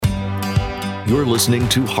You're listening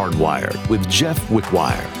to Hardwired with Jeff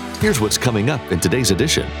Wickwire. Here's what's coming up in today's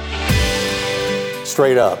edition.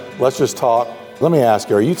 Straight up, let's just talk. Let me ask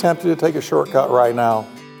you, are you tempted to take a shortcut right now?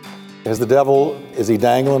 Is he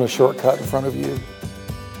dangling a shortcut in front of you?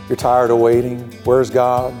 You're tired of waiting? Where's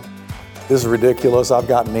God? This is ridiculous. I've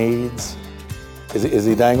got needs. Is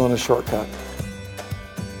he dangling a shortcut?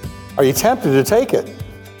 Are you tempted to take it?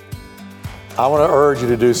 I want to urge you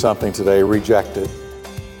to do something today. Reject it.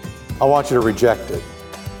 I want you to reject it.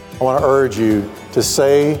 I want to urge you to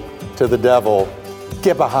say to the devil,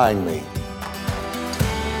 get behind me.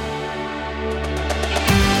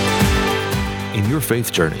 In your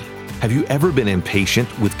faith journey, have you ever been impatient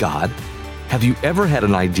with God? Have you ever had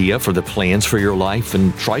an idea for the plans for your life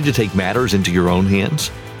and tried to take matters into your own hands?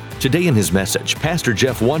 Today in his message, Pastor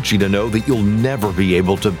Jeff wants you to know that you'll never be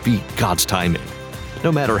able to beat God's timing.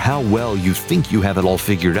 No matter how well you think you have it all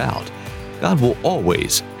figured out, God will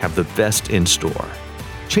always have the best in store.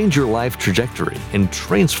 Change your life trajectory and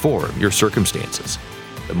transform your circumstances.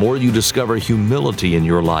 The more you discover humility in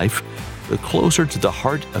your life, the closer to the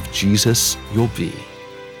heart of Jesus you'll be.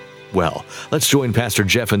 Well, let's join Pastor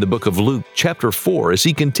Jeff in the book of Luke, chapter 4, as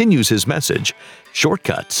he continues his message,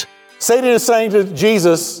 Shortcuts. Satan is saying to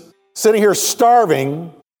Jesus, sitting here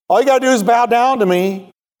starving, all you got to do is bow down to me,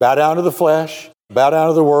 bow down to the flesh, bow down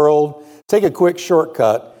to the world, take a quick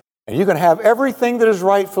shortcut, and you can have everything that is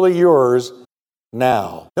rightfully yours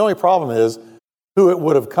now. The only problem is who it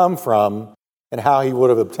would have come from and how he would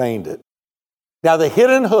have obtained it. Now, the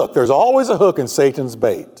hidden hook, there's always a hook in Satan's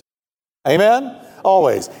bait. Amen?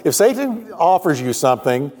 Always. If Satan offers you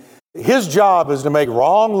something, his job is to make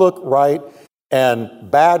wrong look right and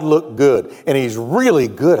bad look good. And he's really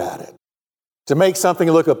good at it. To make something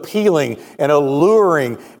look appealing and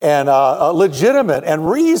alluring and legitimate and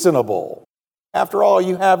reasonable. After all,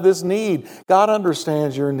 you have this need. God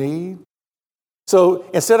understands your need. So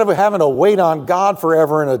instead of having to wait on God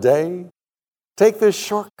forever and a day, take this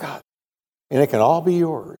shortcut and it can all be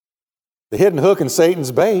yours. The hidden hook in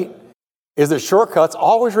Satan's bait is that shortcuts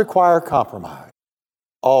always require compromise.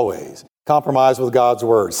 Always. Compromise with God's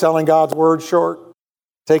word. Selling God's word short.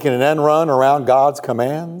 Taking an end run around God's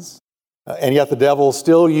commands. And yet the devil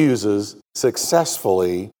still uses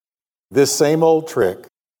successfully this same old trick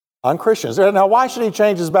on Christians. Now, why should he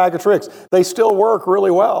change his bag of tricks? They still work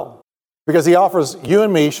really well because he offers you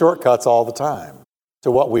and me shortcuts all the time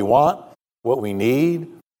to what we want, what we need,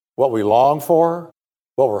 what we long for,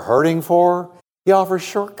 what we're hurting for. He offers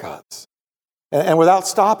shortcuts. And without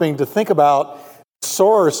stopping to think about the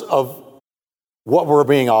source of what we're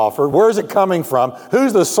being offered, where is it coming from,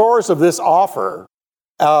 who's the source of this offer,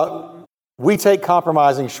 we take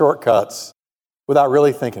compromising shortcuts without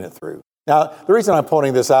really thinking it through. Now, the reason I'm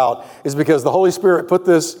pointing this out is because the Holy Spirit put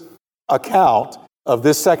this account of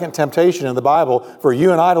this second temptation in the Bible for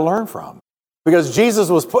you and I to learn from. Because Jesus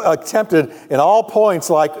was tempted in all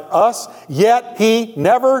points like us, yet he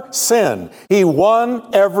never sinned. He won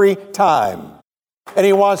every time. And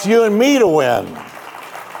he wants you and me to win.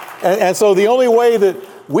 And so the only way that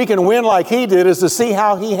we can win like he did is to see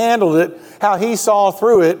how he handled it, how he saw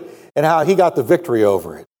through it, and how he got the victory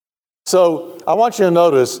over it. So I want you to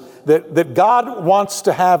notice that God wants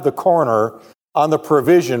to have the corner on the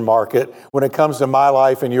provision market when it comes to my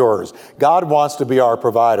life and yours. God wants to be our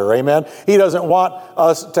provider. Amen? He doesn't want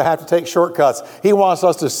us to have to take shortcuts. He wants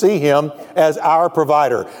us to see him as our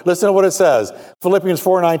provider. Listen to what it says. Philippians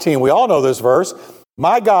 4:19. We all know this verse.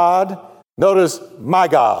 My God, notice my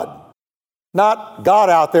God. Not God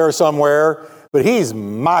out there somewhere, but he's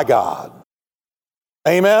my God.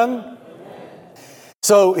 Amen?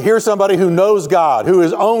 So here's somebody who knows God, who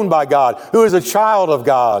is owned by God, who is a child of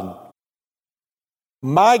God.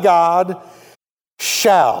 My God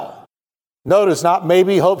shall. Notice not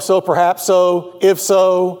maybe, hope so, perhaps so, if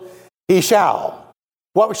so, he shall.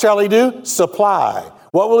 What shall he do? Supply.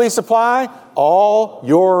 What will he supply? All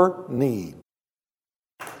your need.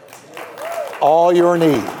 All your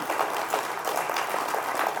need.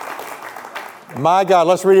 My God,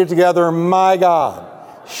 let's read it together. My God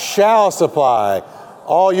shall supply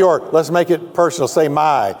all your, let's make it personal, say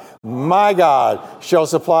my God shall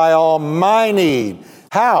supply all my need.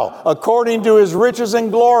 How? According to his riches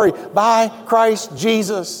and glory by Christ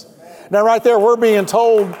Jesus. Now right there, we're being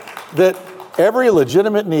told that every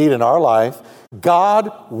legitimate need in our life,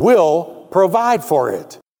 God will provide for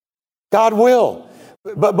it. God will.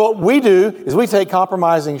 But what we do is we take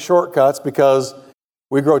compromising shortcuts because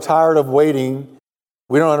we grow tired of waiting.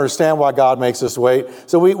 We don't understand why God makes us wait.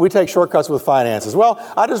 So we take shortcuts with finances. Well,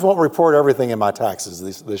 I just won't report everything in my taxes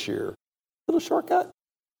this year. Little shortcut.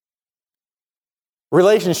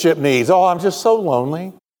 Relationship needs. Oh, I'm just so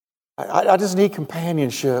lonely. I just need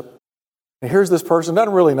companionship. And here's this person,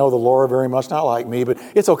 doesn't really know the Lord very much, not like me, but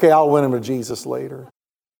it's okay, I'll win him to Jesus later.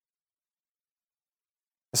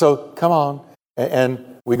 So come on.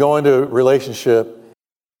 And we go into a relationship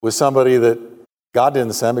with somebody that God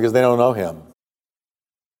didn't send because they don't know him.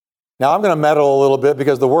 Now I'm going to meddle a little bit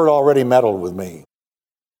because the word already meddled with me.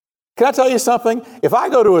 Can I tell you something? If I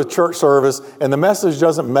go to a church service and the message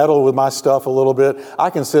doesn't meddle with my stuff a little bit, I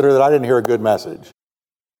consider that I didn't hear a good message.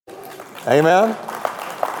 Amen?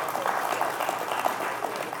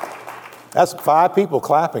 That's 5 people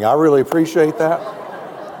clapping. I really appreciate that.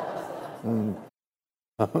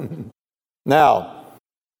 Now,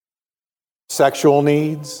 sexual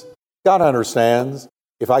needs. God understands.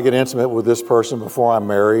 If I get intimate with this person before I'm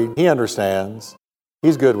married, he understands.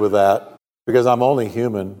 He's good with that because I'm only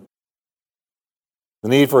human. The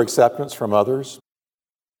need for acceptance from others.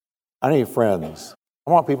 I need friends.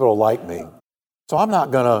 I want people to like me. So I'm not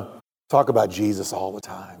going to talk about Jesus all the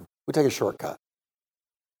time. We take a shortcut.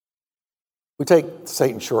 We take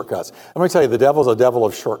Satan's shortcuts. Let me tell you, the devil's a devil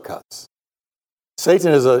of shortcuts.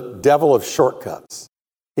 Satan is a devil of shortcuts.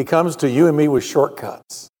 He comes to you and me with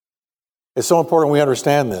shortcuts. It's so important we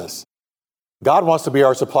understand this. God wants to be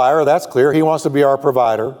our supplier, that's clear. He wants to be our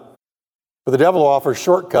provider. But the devil offers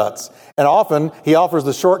shortcuts. And often he offers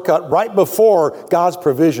the shortcut right before God's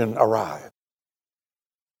provision arrives.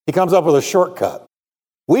 He comes up with a shortcut.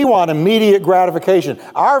 We want immediate gratification.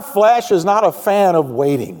 Our flesh is not a fan of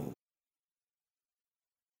waiting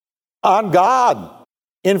on God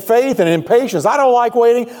in faith and in patience. I don't like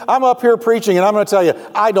waiting. I'm up here preaching and I'm going to tell you,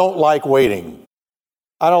 I don't like waiting.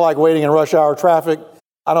 I don't like waiting in rush hour traffic.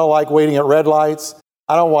 I don't like waiting at red lights.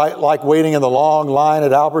 I don't like waiting in the long line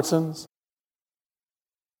at Albertsons.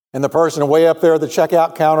 And the person way up there at the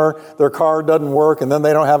checkout counter, their card doesn't work and then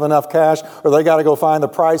they don't have enough cash or they got to go find the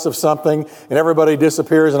price of something and everybody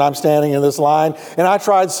disappears and I'm standing in this line. And I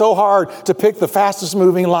tried so hard to pick the fastest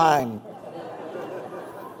moving line.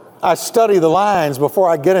 I study the lines before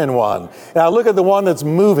I get in one. And I look at the one that's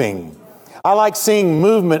moving. I like seeing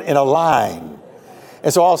movement in a line.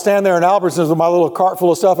 And so I'll stand there in Albertsons with my little cart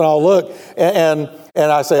full of stuff and I'll look and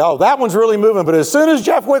I say, oh, that one's really moving. But as soon as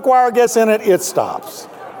Jeff Wickwire gets in it, it stops.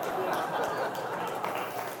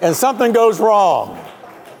 And something goes wrong.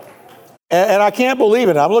 And I can't believe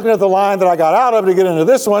it. I'm looking at the line that I got out of to get into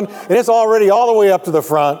this one, and it's already all the way up to the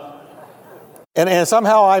front. And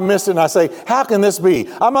somehow I missed it, and I say, how can this be?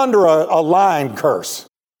 I'm under a line curse.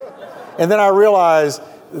 And then I realize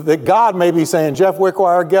that God may be saying, Jeff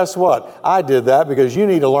Wickwire, guess what? I did that because you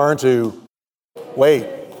need to learn to wait.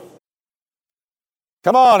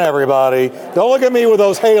 Come on, everybody. Don't look at me with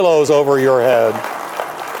those halos over your head.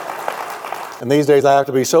 And these days I have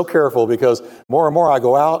to be so careful because more and more I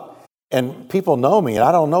go out and people know me and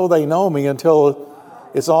I don't know they know me until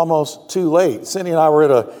it's almost too late. Cindy and I were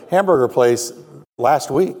at a hamburger place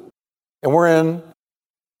last week and we're in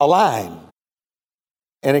a line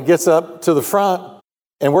and it gets up to the front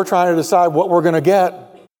and we're trying to decide what we're going to get.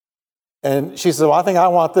 And she said, well, I think I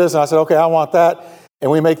want this. And I said, okay, I want that.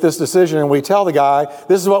 And we make this decision and we tell the guy,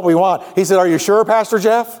 this is what we want. He said, are you sure, Pastor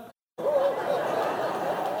Jeff?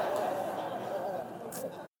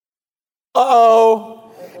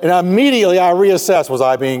 Uh-oh. And immediately I reassess. Was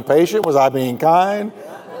I being patient? Was I being kind?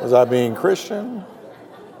 Was I being Christian?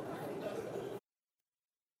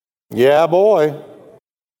 Yeah, boy.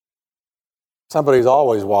 Somebody's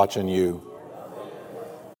always watching you.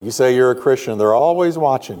 You say you're a Christian, they're always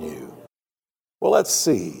watching you. Well, let's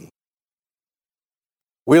see.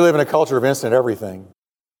 We live in a culture of instant everything.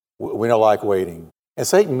 We don't like waiting. And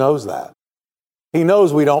Satan knows that. He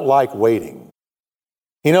knows we don't like waiting.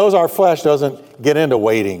 He knows our flesh doesn't get into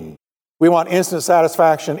waiting. We want instant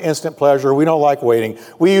satisfaction, instant pleasure. We don't like waiting.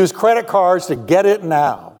 We use credit cards to get it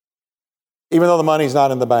now, even though the money's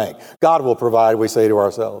not in the bank. God will provide, we say to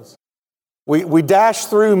ourselves. We dash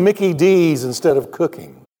through Mickey D's instead of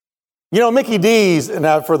cooking. You know, Mickey D's,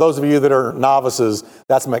 now for those of you that are novices,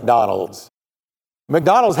 that's McDonald's.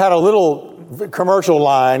 McDonald's had a little commercial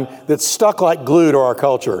line that stuck like glue to our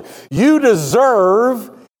culture. You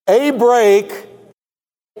deserve a break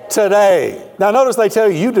today. Now notice they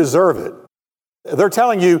tell you, you deserve it. They're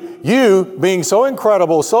telling you, you being so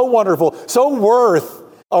incredible, so wonderful, so worth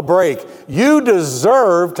a break, you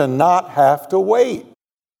deserve to not have to wait.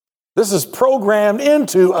 This is programmed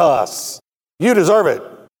into us. You deserve it.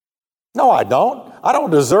 No, I don't. I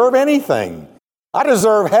don't deserve anything. I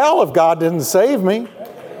deserve hell if God didn't save me.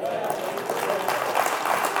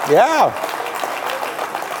 Yeah.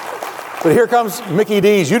 But here comes Mickey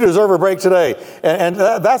D's. You deserve a break today. And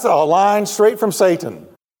that's a line straight from Satan.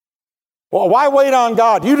 Well, why wait on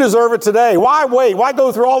God? You deserve it today. Why wait? Why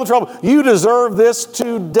go through all the trouble? You deserve this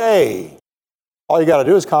today. All you got to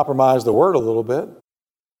do is compromise the word a little bit.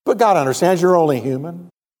 But God understands you're only human.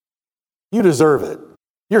 You deserve it.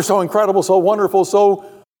 You're so incredible, so wonderful, so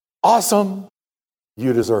awesome.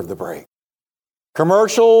 You deserve the break.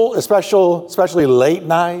 Commercial, especially late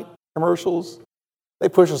night commercials, they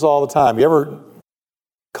push us all the time. You ever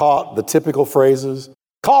caught the typical phrases?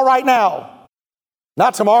 Call right now.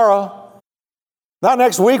 Not tomorrow. Not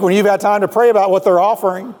next week when you've had time to pray about what they're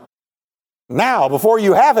offering. Now, before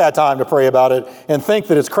you have had time to pray about it and think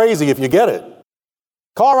that it's crazy if you get it.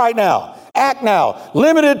 Call right now. Act now.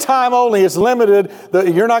 Limited time only. It's limited.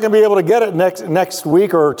 You're not going to be able to get it next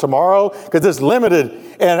week or tomorrow because it's limited.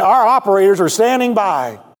 And our operators are standing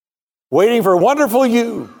by, waiting for wonderful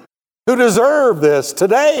you who deserve this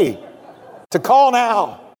today to call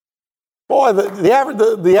now. Boy,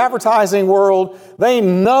 the advertising world, they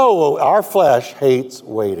know our flesh hates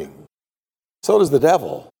waiting. So does the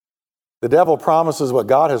devil. The devil promises what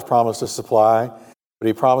God has promised to supply, but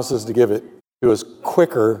he promises to give it to us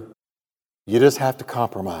quicker. You just have to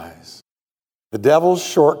compromise. The devil's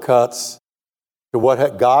shortcuts to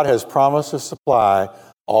what God has promised to supply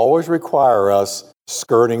always require us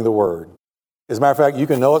skirting the word. As a matter of fact, you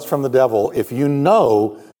can know it's from the devil if you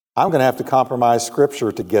know I'm going to have to compromise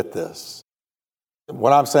Scripture to get this.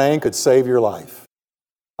 What I'm saying could save your life.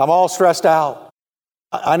 I'm all stressed out.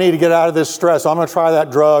 I need to get out of this stress. So I'm going to try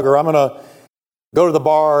that drug, or I'm going to go to the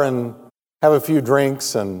bar and have a few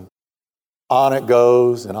drinks, and on it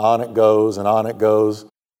goes, and on it goes, and on it goes,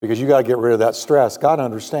 because you got to get rid of that stress. God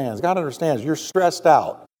understands. God understands. You're stressed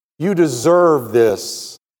out. You deserve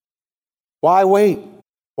this. Why wait?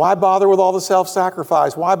 Why bother with all the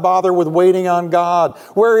self-sacrifice? Why bother with waiting on God?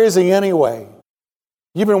 Where is He anyway?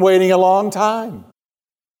 You've been waiting a long time.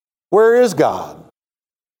 Where is God?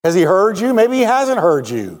 Has He heard you? Maybe He hasn't heard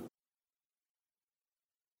you.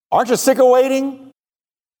 Aren't you sick of waiting?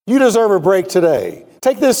 You deserve a break today.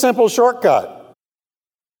 Take this simple shortcut.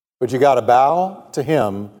 But you got to bow to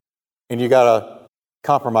Him, and you got to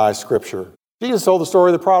compromise Scripture. Jesus told the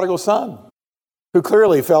story of the prodigal son, who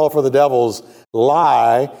clearly fell for the devil's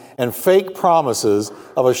lie and fake promises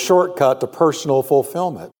of a shortcut to personal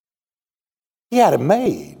fulfillment. He had it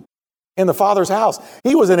made in the Father's house.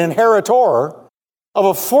 He was an inheritor of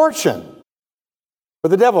a fortune. But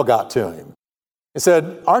the devil got to him. He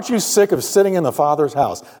said, aren't you sick of sitting in the Father's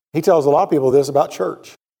house? He tells a lot of people this about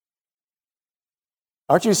church.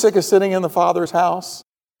 Aren't you sick of sitting in the Father's house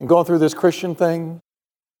and going through this Christian thing?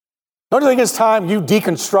 Don't you think it's time you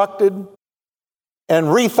deconstructed and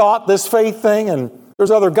rethought this faith thing? And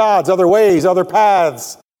there's other gods, other ways, other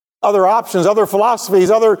paths, other options, other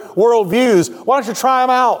philosophies, other worldviews. Why don't you try them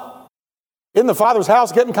out? Isn't the Father's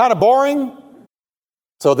house getting kind of boring?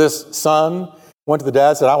 So this son went to the dad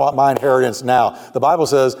and said, I want my inheritance now. The Bible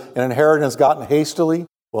says an inheritance gotten hastily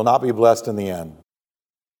will not be blessed in the end.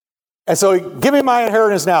 And so give me my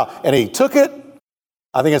inheritance now. And he took it.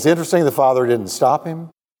 I think it's interesting the father didn't stop him.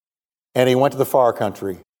 And he went to the far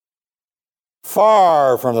country,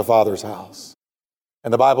 far from the Father's house.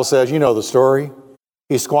 And the Bible says, you know the story.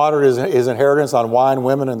 He squandered his inheritance on wine,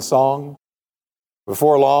 women, and song.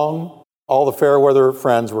 Before long, all the fair weather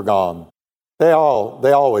friends were gone. They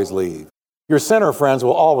always leave. Your sinner friends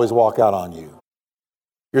will always walk out on you.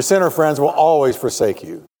 Your sinner friends will always forsake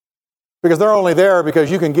you. Because they're only there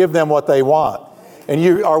because you can give them what they want. And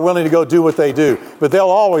you are willing to go do what they do. But they'll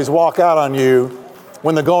always walk out on you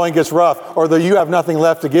when the going gets rough, or you have nothing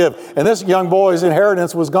left to give. And this young boy's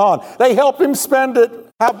inheritance was gone. They helped him spend it.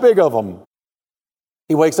 How big of them?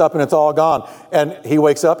 He wakes up and it's all gone. And he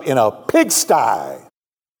wakes up in a pigsty,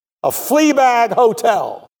 a flea bag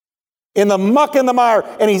hotel, in the muck and the mire,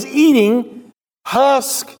 and he's eating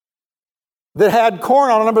husk that had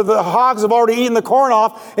corn on it, but the hogs have already eaten the corn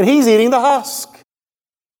off, and he's eating the husk.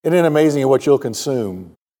 Isn't it amazing what you'll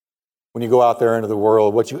consume when you go out there into the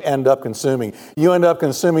world, what you end up consuming? You end up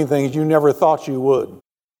consuming things you never thought you would.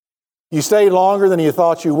 You stay longer than you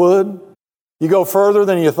thought you would. You go further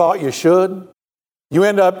than you thought you should. You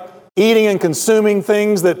end up eating and consuming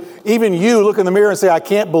things that even you look in the mirror and say, I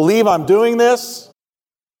can't believe I'm doing this.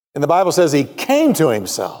 And the Bible says he came to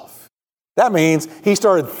himself. That means he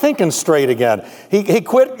started thinking straight again. He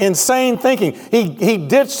quit insane thinking. He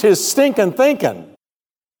ditched his stinking thinking.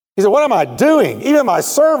 He said, what am I doing? Even my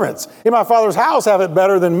servants in my Father's house have it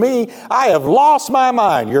better than me. I have lost my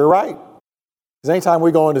mind. You're right. Because anytime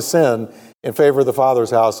we go into sin in favor of the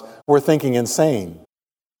Father's house, we're thinking insane.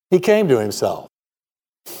 He came to himself.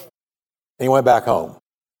 And he went back home.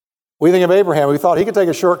 We think of Abraham. We thought he could take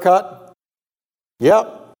a shortcut.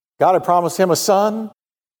 Yep. God had promised him a son.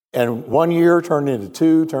 And 1 year turned into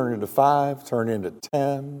 2, turned into 5, turned into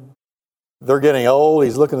 10. They're getting old.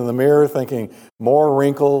 He's looking in the mirror thinking, more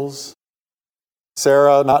wrinkles.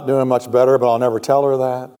 Sarah not doing much better, but I'll never tell her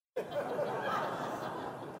that.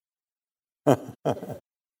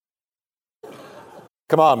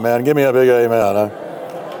 Come on, man. Give me a big amen. Huh?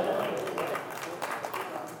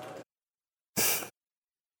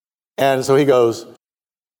 And so he goes,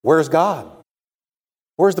 where's God?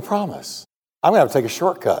 Where's the promise? I'm going to have to take a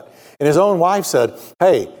shortcut. And his own wife said,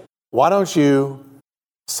 hey, why don't you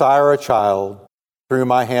sire a child through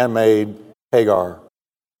my handmaid Hagar?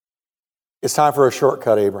 It's time for a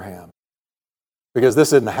shortcut, Abraham, because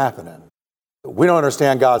this isn't happening. We don't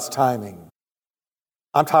understand God's timing.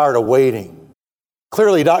 I'm tired of waiting.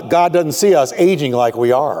 Clearly, God doesn't see us aging like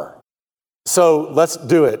we are. So let's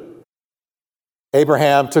do it.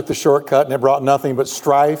 Abraham took the shortcut, and it brought nothing but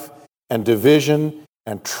strife and division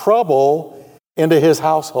and trouble into his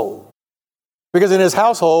household. Because in his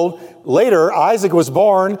household, later, Isaac was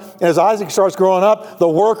born, and as Isaac starts growing up, the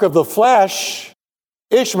work of the flesh,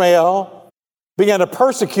 Ishmael, began to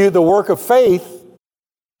persecute the work of faith,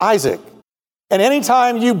 Isaac. And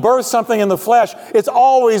anytime you birth something in the flesh, it's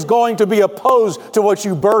always going to be opposed to what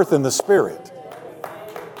you birth in the spirit.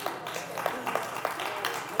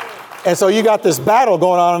 And so you got this battle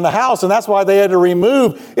going on in the house, and that's why they had to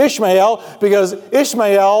remove Ishmael, because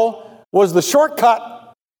Ishmael was the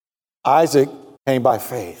shortcut. Isaac came by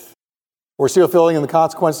faith. We're still feeling in the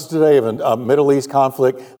consequences today of a Middle East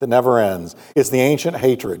conflict that never ends. It's the ancient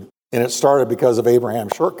hatred, and it started because of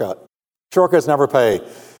Abraham's shortcut. Shortcuts never pay.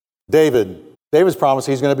 David's promised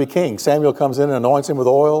he's going to be king. Samuel comes in and anoints him with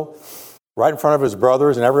oil right in front of his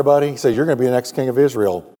brothers and everybody. He says, you're going to be the next king of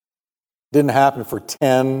Israel. Didn't happen for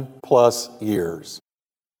 10 plus years.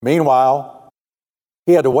 Meanwhile,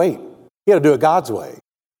 he had to wait. He had to do it God's way.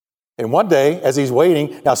 And one day, as he's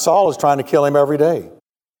waiting, now Saul is trying to kill him every day.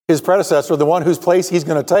 His predecessor, the one whose place he's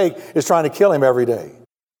going to take, is trying to kill him every day.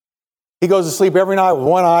 He goes to sleep every night with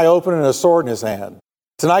one eye open and a sword in his hand.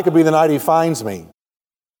 Tonight could be the night he finds me.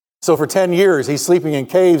 So for 10 years, he's sleeping in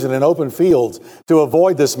caves and in open fields to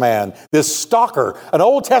avoid this man, this stalker, an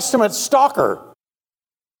Old Testament stalker.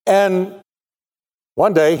 And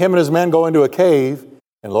one day, him and his men go into a cave,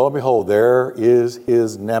 and lo and behold, there is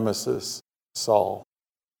his nemesis, Saul,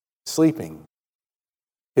 sleeping.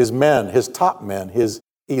 His men, his top men, his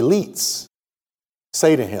elites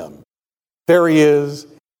say to him, there he is,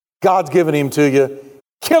 God's given him to you,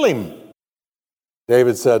 kill him.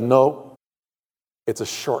 David said, no. It's a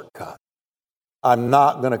shortcut. I'm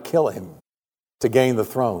not going to kill him to gain the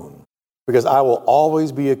throne, because I will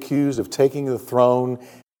always be accused of taking the throne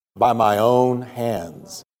by my own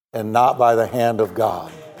hands and not by the hand of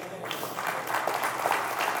God.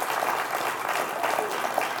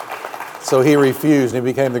 So he refused, and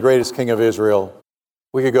he became the greatest king of Israel.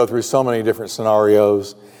 We could go through so many different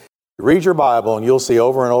scenarios. Read your Bible, and you'll see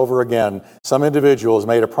over and over again, some individuals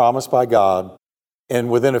made a promise by God, and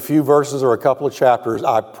within a few verses or a couple of chapters,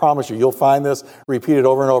 I promise you, you'll find this repeated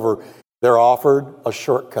over and over. They're offered a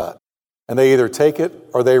shortcut, and they either take it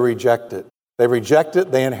or they reject it. They reject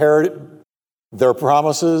it, they inherit their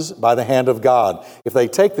promises by the hand of God. If they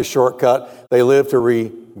take the shortcut, they live to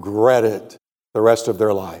regret it the rest of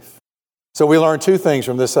their life. So we learn two things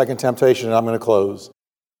from this second temptation, and I'm going to close.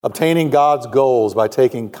 Obtaining God's goals by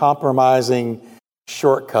taking compromising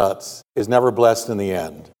shortcuts is never blessed in the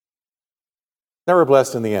end. Never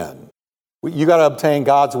blessed in the end. You got to obtain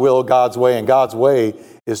God's will, God's way, and God's way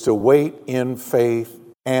is to wait in faith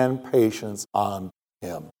and patience on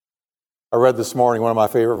Him. I read this morning one of my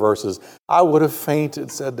favorite verses. I would have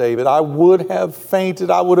fainted, said David. I would have fainted.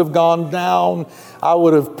 I would have gone down. I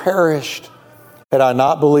would have perished had I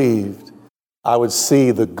not believed I would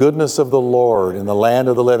see the goodness of the Lord in the land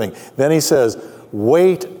of the living. Then he says,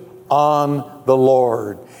 wait on the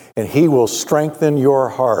Lord, and He will strengthen your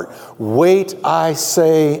heart. Wait, I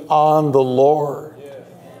say, on the Lord.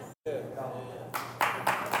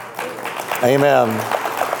 Amen.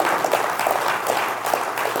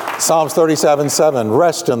 Psalms 37:7,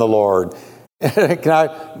 rest in the Lord.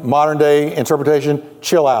 Modern day interpretation,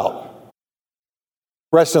 chill out.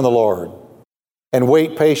 Rest in the Lord and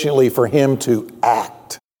wait patiently for Him to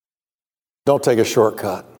act. Don't take a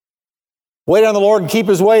shortcut. Wait on the Lord and keep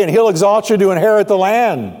His way, and He'll exalt you to inherit the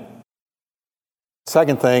land.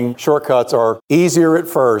 Second thing, shortcuts are easier at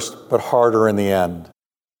first, but harder in the end.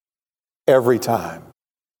 Every time.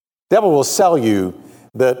 The devil will sell you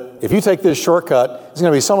that if you take this shortcut, it's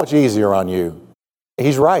going to be so much easier on you.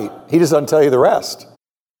 He's right. He just doesn't tell you the rest.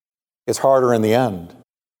 It's harder in the end.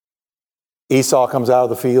 Esau comes out of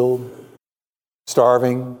the field,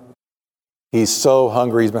 starving. He's so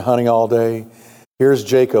hungry. He's been hunting all day. Here's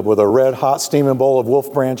Jacob with a red hot steaming bowl of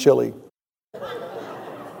Wolf Brand chili.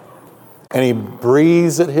 And he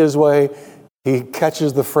breathes it his way. He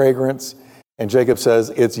catches the fragrance. And Jacob says,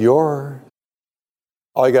 it's yours.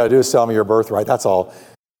 All you got to do is sell me your birthright. That's all.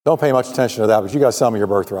 Don't pay much attention to that, but you got to sell me your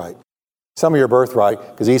birthright. Sell me your birthright,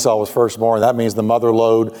 because Esau was firstborn. That means the mother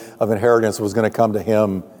lode of inheritance was going to come to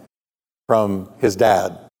him from his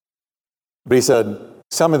dad. But he said,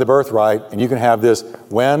 sell me the birthright, and you can have this.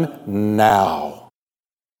 When? Now.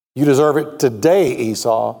 You deserve it today,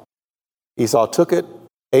 Esau. Esau took it,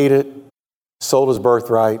 ate it, sold his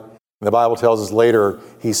birthright. And the Bible tells us later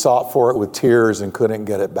he sought for it with tears and couldn't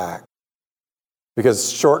get it back.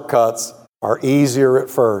 Because shortcuts are easier at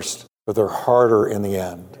first, but they're harder in the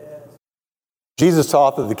end. Jesus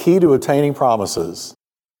taught that the key to obtaining promises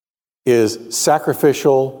is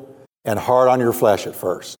sacrificial and hard on your flesh at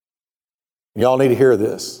first. Y'all need to hear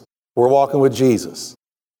this. We're walking with Jesus.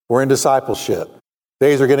 We're in discipleship.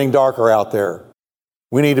 Days are getting darker out there.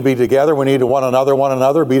 We need to be together. We need to one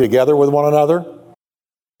another, be together with one another.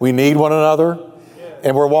 We need one another.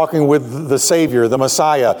 And we're walking with the Savior, the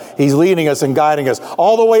Messiah. He's leading us and guiding us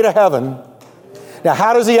all the way to heaven. Now,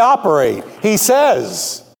 how does he operate? He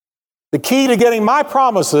says, the key to getting my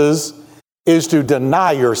promises is to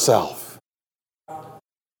deny yourself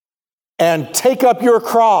and take up your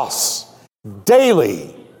cross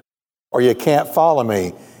daily, or you can't follow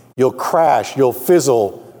me. You'll crash, you'll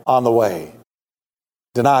fizzle on the way.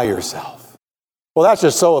 Deny yourself. Well, that's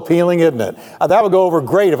just so appealing, isn't it? That would go over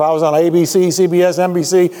great if I was on ABC, CBS,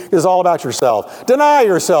 NBC. It's all about yourself. Deny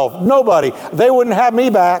yourself. Nobody. They wouldn't have me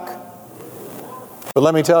back. But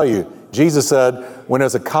let me tell you, Jesus said, when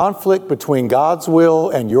there's a conflict between God's will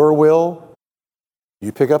and your will,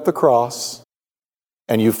 you pick up the cross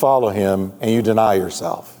and you follow him and you deny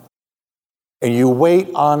yourself. And you wait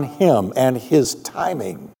on him and his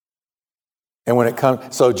timing. And when it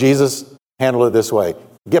comes, so Jesus handled it this way.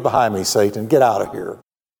 Get behind me, Satan. Get out of here.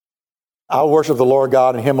 I'll worship the Lord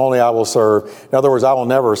God, and him only I will serve. In other words, I will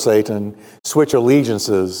never, Satan, switch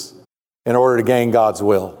allegiances in order to gain God's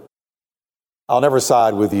will. I'll never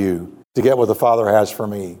side with you to get what the Father has for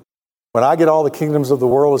me. When I get all the kingdoms of the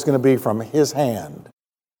world, it's going to be from his hand,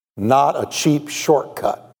 not a cheap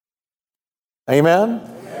shortcut. Amen?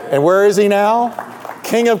 And where is he now?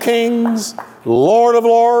 King of kings, Lord of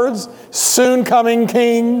lords, soon coming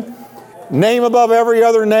king, name above every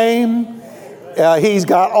other name. He's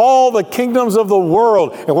got all the kingdoms of the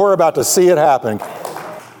world, and we're about to see it happen.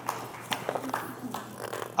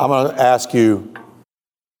 I'm going to ask you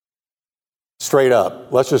straight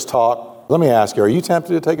up. Let's just talk. Let me ask you, are you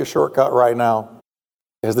tempted to take a shortcut right now?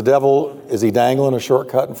 Is he dangling a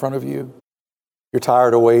shortcut in front of you? You're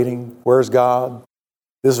tired of waiting. Where's God?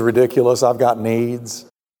 This is ridiculous. I've got needs.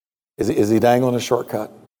 Is he dangling a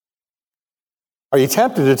shortcut? Are you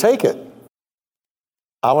tempted to take it?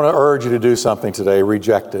 I want to urge you to do something today.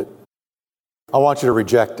 Reject it. I want you to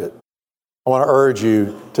reject it. I want to urge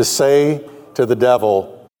you to say to the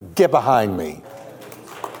devil, get behind me.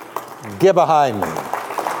 Get behind me.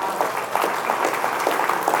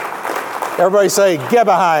 Everybody say, get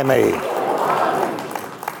behind me.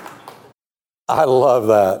 I love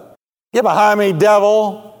that. Get behind me,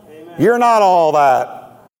 devil. Amen. You're not all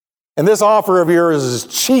that. And this offer of yours is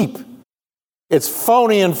cheap. It's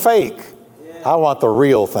phony and fake. I want the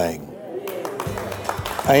real thing.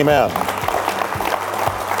 Amen.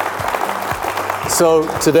 So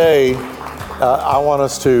today, I want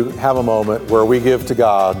us to have a moment where we give to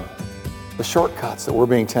God the shortcuts that we're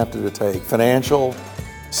being tempted to take. Financial,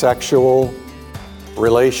 sexual,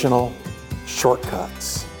 relational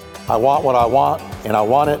shortcuts. I want what I want, and I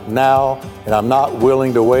want it now, and I'm not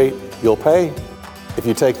willing to wait. You'll pay. If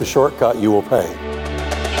you take the shortcut, you will pay.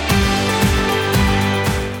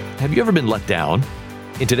 Have you ever been let down?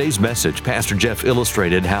 In today's message, Pastor Jeff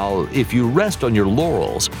illustrated how if you rest on your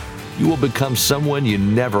laurels, you will become someone you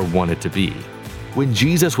never wanted to be. When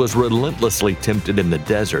Jesus was relentlessly tempted in the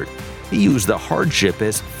desert, he used the hardship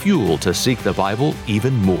as fuel to seek the Bible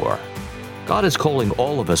even more. God is calling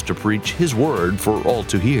all of us to preach his word for all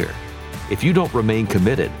to hear. If you don't remain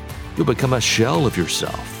committed, you'll become a shell of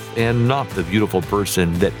yourself and not the beautiful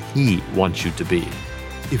person that he wants you to be.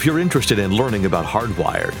 If you're interested in learning about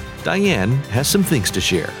Hardwired, Diane has some things to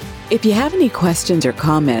share. If you have any questions or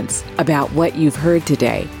comments about what you've heard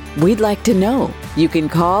today, we'd like to know. You can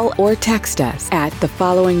call or text us at the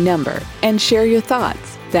following number and share your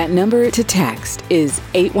thoughts. That number to text is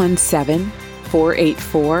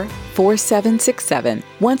 817-484-4767.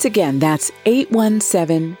 Once again, that's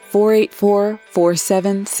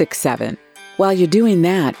 817-484-4767. While you're doing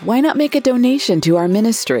that, why not make a donation to our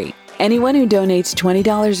ministry? Anyone who donates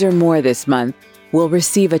 $20 or more this month will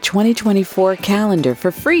receive a 2024 calendar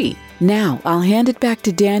for free. Now, I'll hand it back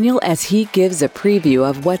to Daniel as he gives a preview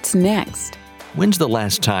of what's next. When's the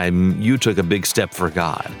last time you took a big step for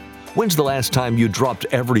God? When's the last time you dropped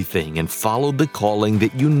everything and followed the calling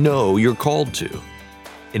that you know you're called to?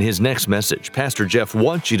 In his next message, Pastor Jeff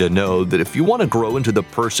wants you to know that if you want to grow into the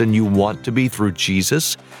person you want to be through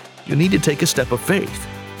Jesus, you need to take a step of faith.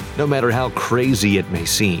 No matter how crazy it may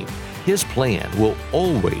seem, his plan will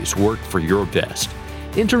always work for your best.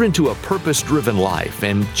 Enter into a purpose-driven life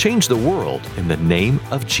and change the world in the name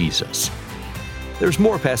of Jesus. There's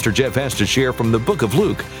more Pastor Jeff has to share from the book of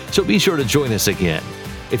Luke, so be sure to join us again.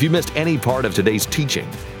 If you missed any part of today's teaching,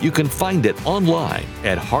 you can find it online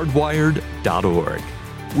at hardwired.org.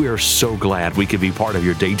 We're so glad we could be part of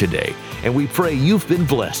your day today, and we pray you've been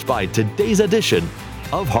blessed by today's edition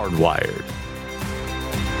of Hardwired.